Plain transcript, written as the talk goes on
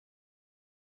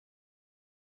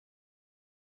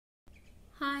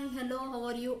Hi, hello, how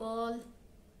are you all?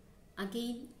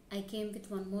 Again, I came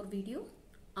with one more video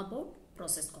about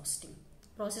process costing.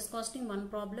 Process costing, one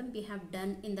problem we have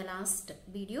done in the last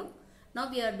video. Now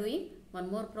we are doing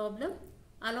one more problem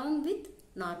along with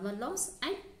normal loss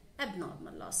and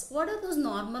abnormal loss. What are those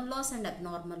normal loss and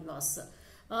abnormal loss?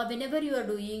 Whenever you are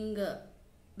doing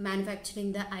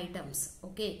manufacturing the items,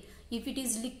 okay, if it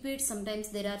is liquid, sometimes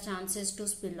there are chances to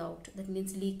spill out. That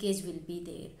means leakage will be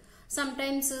there.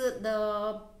 Sometimes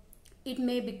it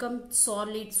may become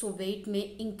solid, so weight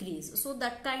may increase. So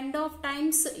that kind of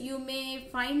times you may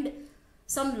find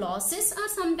some losses, or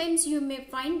sometimes you may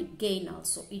find gain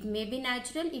also. It may be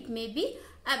natural, it may be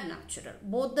abnormal.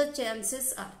 Both the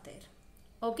chances are there.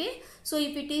 Okay, so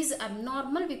if it is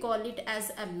abnormal, we call it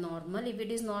as abnormal. If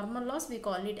it is normal loss, we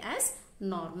call it as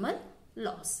normal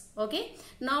loss. Okay,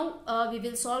 now we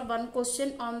will solve one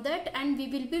question on that, and we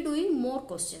will be doing more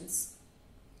questions.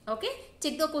 Okay,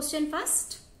 check the question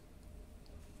first.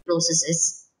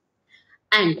 Processes,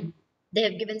 and they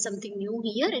have given something new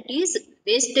here. It is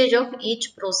wastage of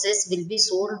each process will be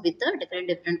sold with a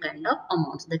different kind of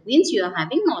amounts. That means you are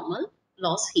having normal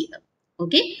loss here.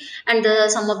 Okay, and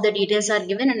some of the details are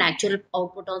given and actual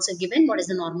output also given. What is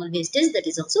the normal wastage, that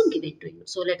is also given to you.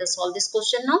 So let us solve this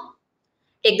question now.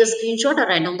 Take the screenshot or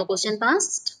write down the question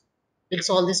fast. Let's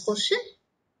solve this question.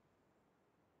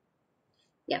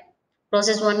 Yeah.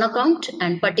 Process 1 account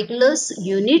and particulars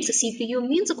units. CPU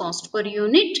means cost per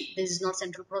unit. This is not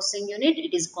central processing unit.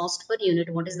 It is cost per unit.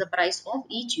 What is the price of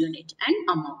each unit and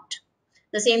amount.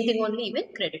 The same thing only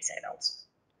even credit side also.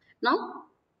 Now,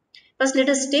 first let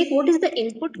us take what is the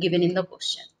input given in the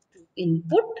question.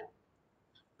 Input.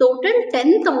 Total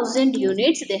 10,000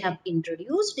 units they have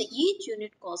introduced. Each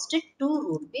unit costed 2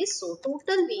 rupees. So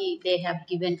total they have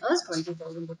given us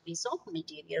 20,000 rupees of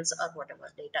materials or whatever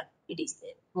data it is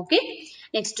there. Okay.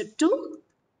 Next, 2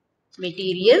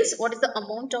 materials. What is the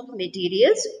amount of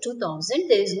materials? 2,000.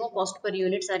 There is no cost per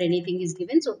units or anything is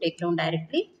given. So take down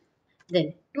directly.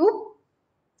 Then 2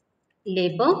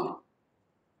 labor.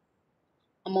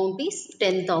 Amount is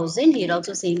 10,000. Here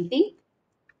also same thing.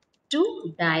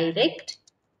 2 direct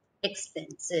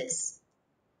expenses.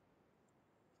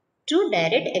 To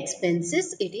direct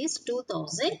expenses, it is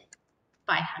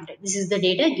 2,500. This is the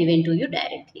data given to you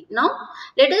directly. Now,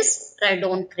 let us write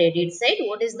down credit side.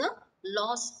 What is the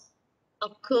loss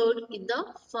occurred in the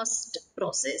first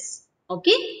process?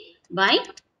 Okay, by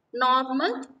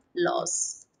normal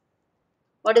loss.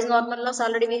 What is normal loss?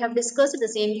 Already we have discussed the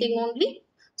same thing only.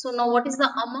 So, now what is the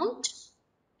amount?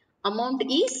 Amount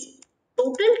is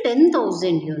total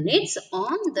 10,000 units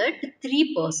on that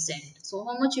 3%. So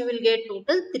how much you will get?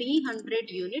 Total 300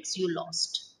 units you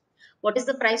lost. What is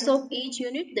the price of each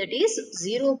unit? That is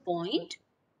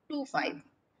 0.25.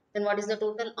 Then what is the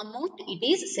total amount? It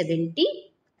is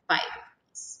 75.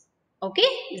 Okay,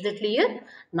 is that clear?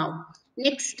 Now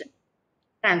next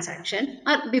transaction,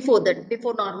 or before that,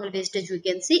 before normal wastage, we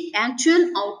can see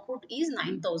actual output is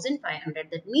 9,500.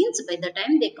 That means by the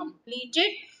time they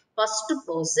completed first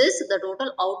process, the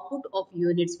total output of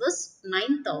units was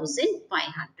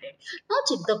 9,500. Now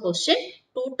check the question.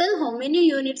 Total how many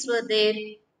units were there?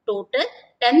 Total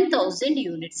 10,000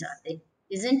 units are there,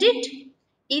 isn't it?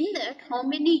 In that, how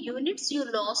many units you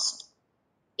lost?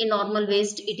 In normal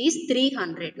waste, it is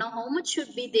 300. Now how much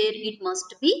should be there? It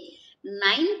must be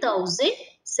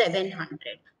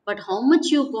 9,700. But how much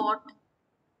you got?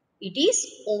 It is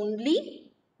only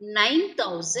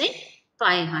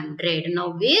 9,500.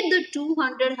 Now where the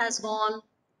 200 has gone?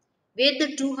 Where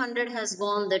the 200 has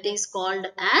gone, that is called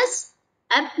as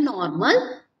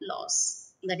abnormal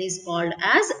loss. That is called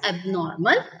as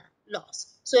abnormal loss.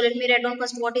 So let me write down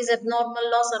first what is abnormal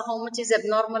loss, or how much is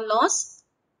abnormal loss.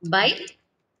 By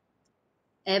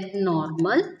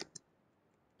abnormal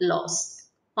loss.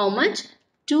 How much?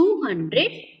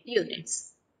 200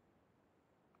 units.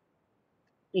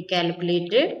 We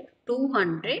calculated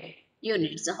 200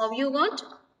 units. So how you got?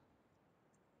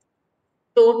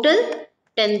 Total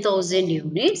 10,000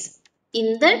 units.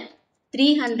 In that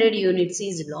 300 units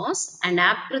is loss, and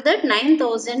after that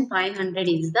 9,500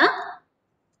 is the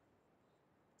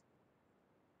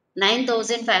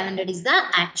 9,500 is the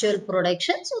actual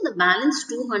production. So the balance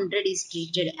 200 is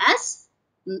treated as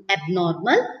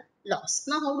abnormal loss.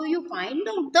 Now how do you find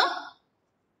out the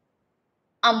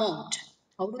amount?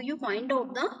 How do you find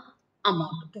out the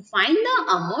amount? To find the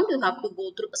amount, you have to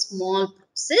go through a small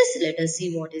process. Let us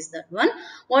see what is that one.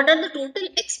 What are the total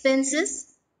expenses?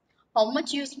 How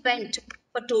much you spent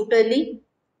for totally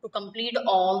to complete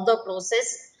all the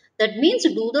process? That means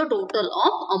do the total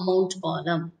of amount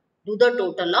column. Do the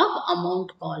total of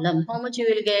amount column. How much you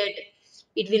will get?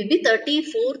 It will be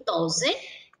 34,000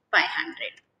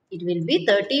 It will be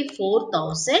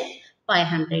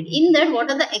 34,500. In that, what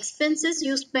are the expenses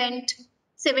you spent?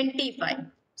 75.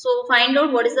 So find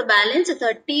out what is the balance.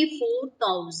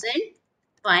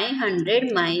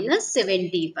 34,500 minus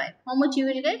 75. How much you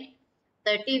will get?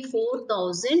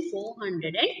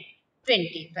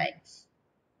 34,425.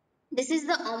 This is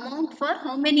the amount for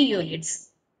how many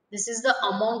units? This is the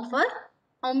amount for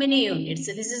how many units?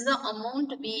 This is the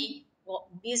amount we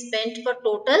spent for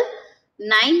total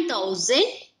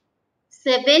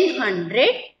 9,700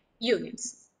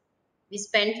 units. We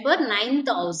spent for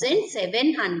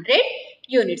 9,700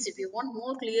 units. If you want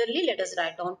more clearly, let us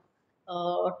write down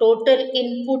total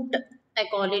input. I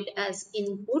call it as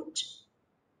input.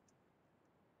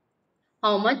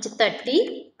 How much?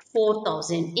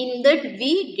 34,000. In that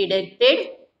we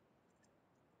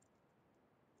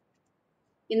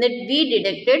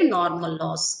deducted normal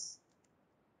loss.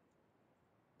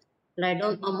 Write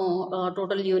down amount,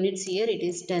 total units here. It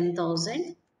is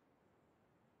 10,000.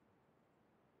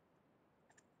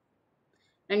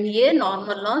 And here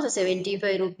normal loss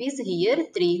 75 rupees. Here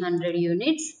 300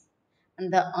 units.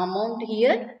 And the amount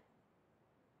here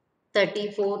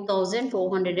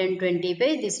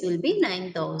 34,425. This will be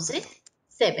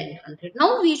 9,700.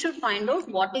 Now we should find out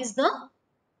what is the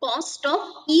cost of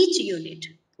each unit.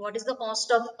 What is the cost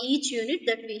of each unit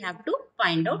that we have to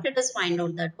find out? Let us find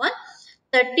out that one.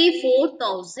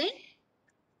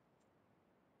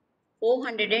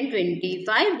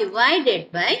 34,425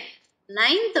 divided by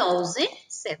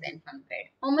 9,700.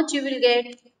 How much you will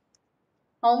get?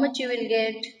 How much you will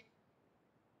get?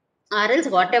 Or else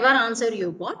whatever answer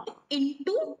you got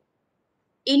into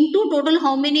total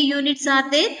how many units are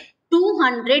there?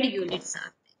 200 units are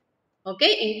there.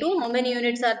 Okay, into how many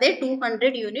units are there?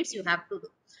 200 units you have to do.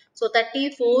 So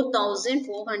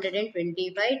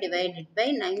 34,425 divided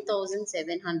by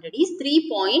 9,700 is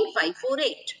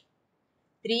 3.548.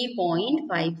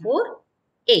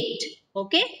 3.548.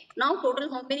 Okay. Now total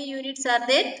how many units are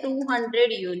there?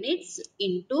 200 units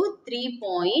into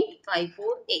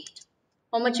 3.548.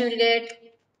 How much you will get?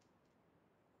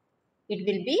 It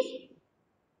will be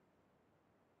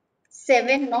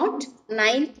 7 not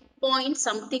 9 point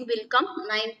something will come.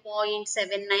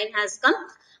 9.79 has come.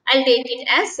 I'll take it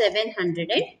as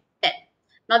 710.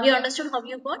 Now you understood how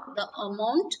you got the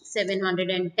amount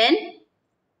 710.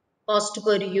 Cost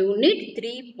per unit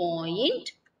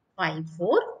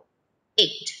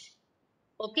 3.548.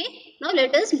 Okay. Now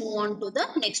let us move on to the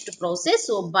next process.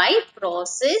 So by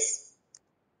process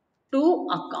to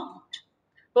account.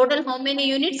 Total how many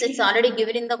units? It's already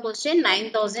given in the question.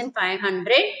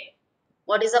 9,500.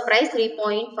 What is the price?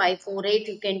 3.548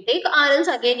 you can take, or else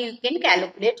again you can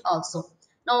calculate also.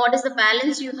 Now what is the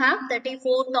balance you have?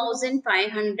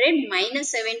 34,500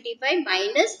 minus 75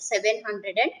 minus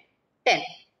 710.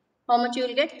 How much you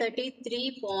will get?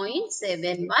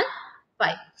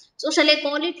 33.715. So shall I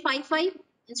call it 55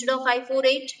 instead of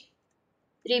 548?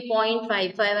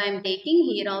 3.55 I am taking.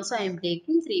 Here also I am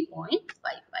taking 3.55.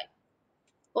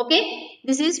 Okay.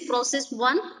 This is process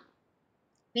 1.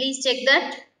 Please check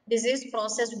that. This is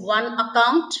process 1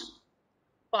 account.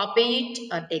 Copy it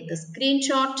or take the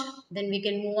screenshot. Then we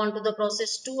can move on to the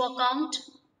process 2 account.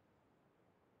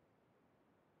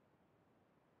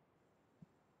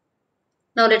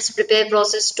 Now let's prepare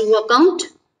process 2 account.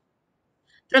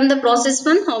 From the process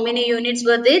 1, how many units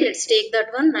were there? Let's take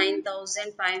that one.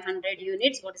 9,500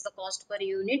 units. What is the cost per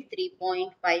unit?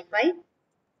 3.55.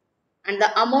 And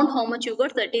the amount, how much you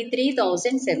got?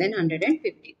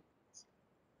 33,750.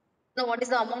 Now what is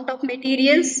the amount of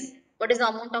materials? What is the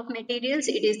amount of materials?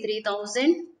 It is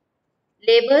 3,000.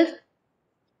 Labor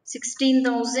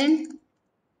 16,000.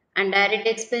 And direct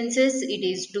expenses, it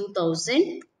is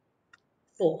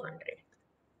 2,400.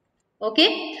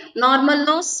 Okay. Normal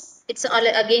loss, it's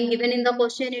again given in the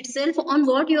question itself. On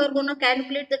what you are going to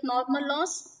calculate that normal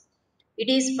loss? It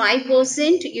is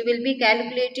 5%. You will be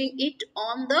calculating it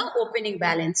on the opening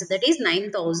balance. That is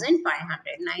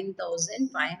 9,500.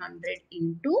 9,500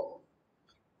 into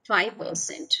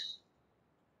 5%.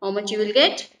 How much you will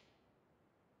get?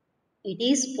 It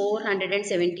is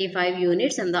 475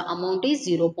 units and the amount is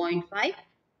 0.5.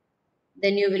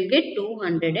 Then you will get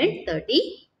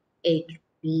 238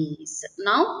 rupees.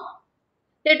 Now,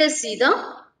 let us see the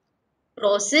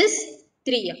process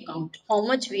 3 account. How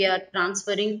much we are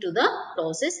transferring to the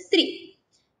process 3.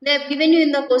 They have given you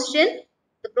in the question,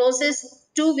 the process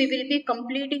 2 we will be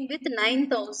completing with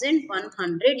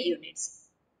 9,100 units.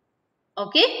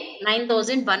 Okay,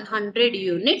 9,100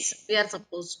 units we are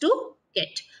supposed to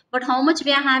get. But how much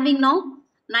we are having now?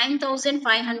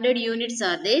 9,500 units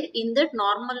are there. In that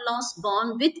normal loss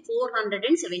gone with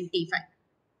 475.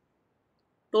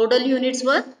 Total units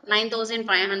were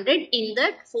 9,500. In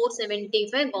that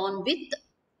 475 gone with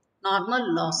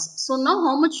normal loss. So now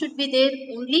how much should be there?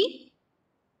 Only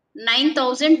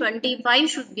 9,025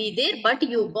 should be there, but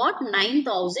you got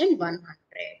 9,100.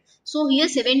 So here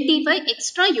 75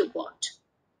 extra you got.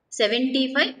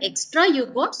 75 extra you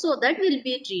got, so that will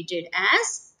be treated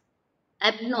as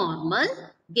abnormal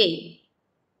gain.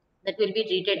 That will be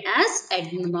treated as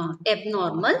abnormal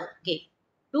gain.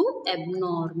 To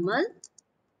abnormal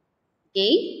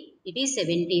gain, it is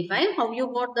 75. How you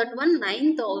got that one?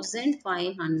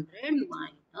 9,500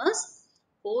 minus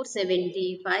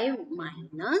 475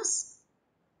 minus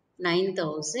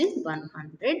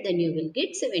 9,100. Then you will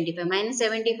get 75. Minus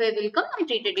 75 will come. I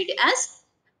treated it as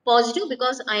positive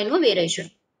because I know where I should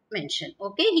mention.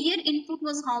 Okay. Here input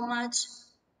was how much?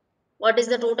 What is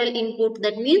the total input?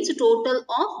 That means total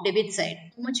of debit side.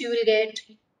 How much you will get?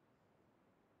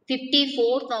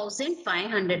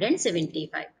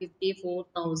 54,575.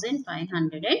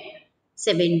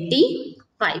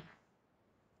 54,575.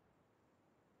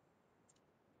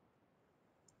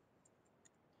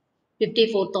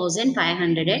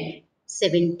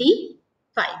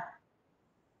 54,575.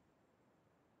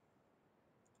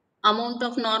 Amount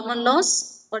of normal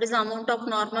loss. What is the amount of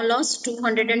normal loss?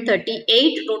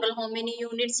 238. Total how many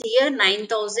units here?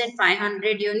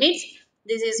 9,500 units.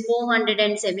 This is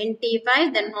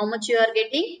 475. Then how much you are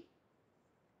getting?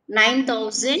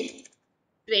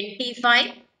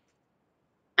 9,025.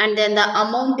 And then the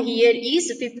amount here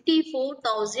is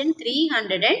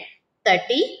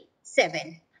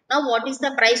 54,337. Now what is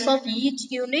the price of each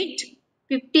unit?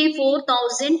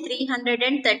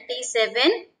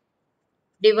 54,337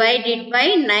 divided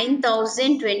by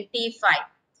 9,025.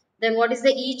 Then what is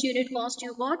the each unit cost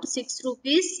you got? 6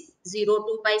 rupees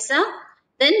 02 paisa.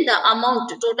 Then the amount,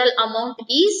 total amount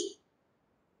is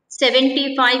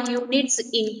 75 units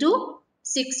into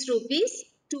 6 rupees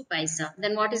 2 paisa.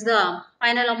 Then what is the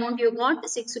final amount you got?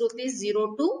 6 rupees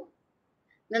 02.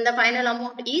 Then the final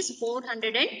amount is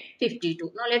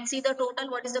 452. Now let's see the total.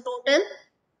 What is the total?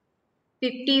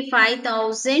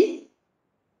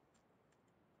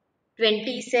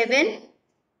 55,027.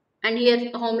 And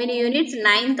here how many units?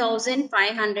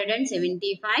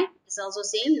 9,575. It's also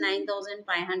same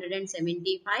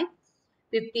 9,575.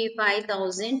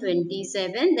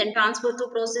 55,027. Then transfer to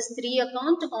process 3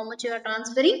 account. How much you are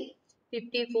transferring?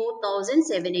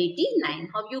 54,789.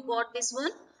 How you got this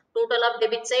one? Total of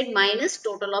debit side minus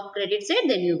total of credit side.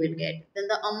 Then you will get. Then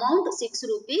the amount 6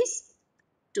 rupees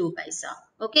 2 paisa.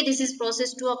 Okay, this is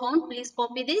process 2 account. Please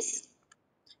copy this.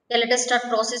 Okay, let us start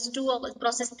process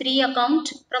process 3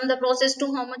 account. From the process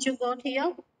 2, how much you got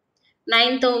here?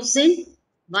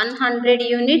 9,100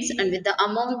 units, and with the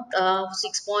amount of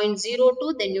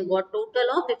 6.02, then you got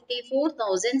total of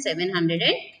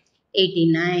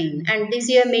 54,789. And this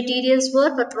year materials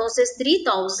were for process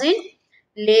 3,000,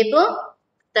 labor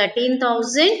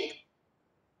 13,000,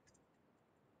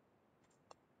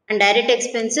 and direct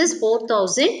expenses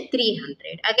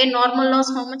 4,300. Again, normal loss,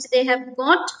 how much they have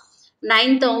got?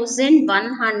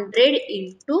 9,100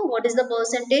 into, what is the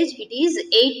percentage? It is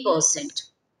 8%.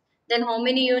 Then how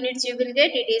many units you will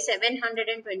get? It is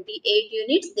 728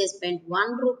 units. They spent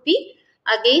 1 rupee.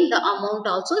 Again, the amount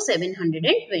also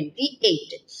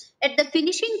 728. At the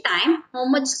finishing time, how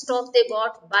much stock they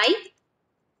got? By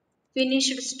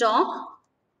finished stock,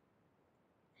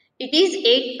 it is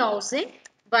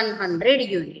 8,100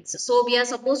 units. So we are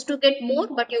supposed to get more,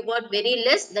 but you got very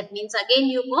less. That means again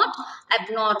you got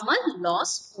abnormal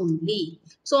loss only.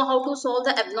 So how to solve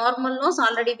the abnormal loss?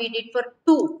 Already we did for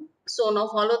 2. So now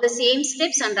follow the same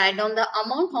steps and write down the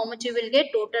amount. How much you will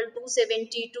get? Total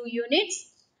 272 units.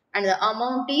 And the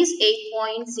amount is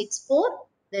 8.64.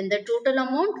 Then the total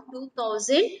amount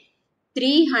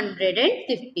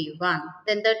 2,351.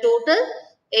 Then the total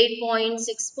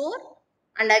 8.64.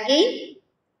 And again,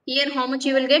 here how much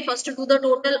you will get? First do the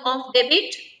total of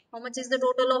debit. How much is the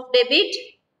total of debit?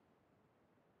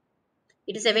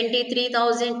 It is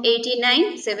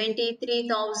 73,089.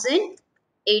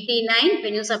 73,089.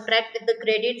 When you subtract the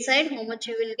credit side, how much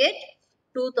you will get?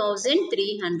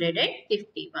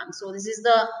 2,351. So this is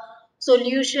the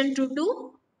solution to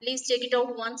 2. Please check it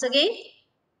out once again.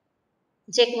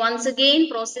 Check once again.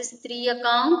 Process 3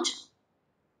 account.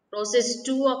 Process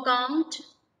 2 account.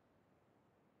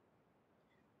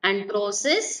 And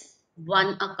process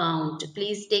 1 account.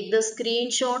 Please take the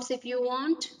screenshots if you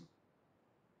want.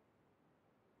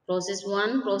 Process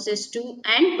 1, process 2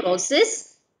 and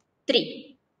process 3.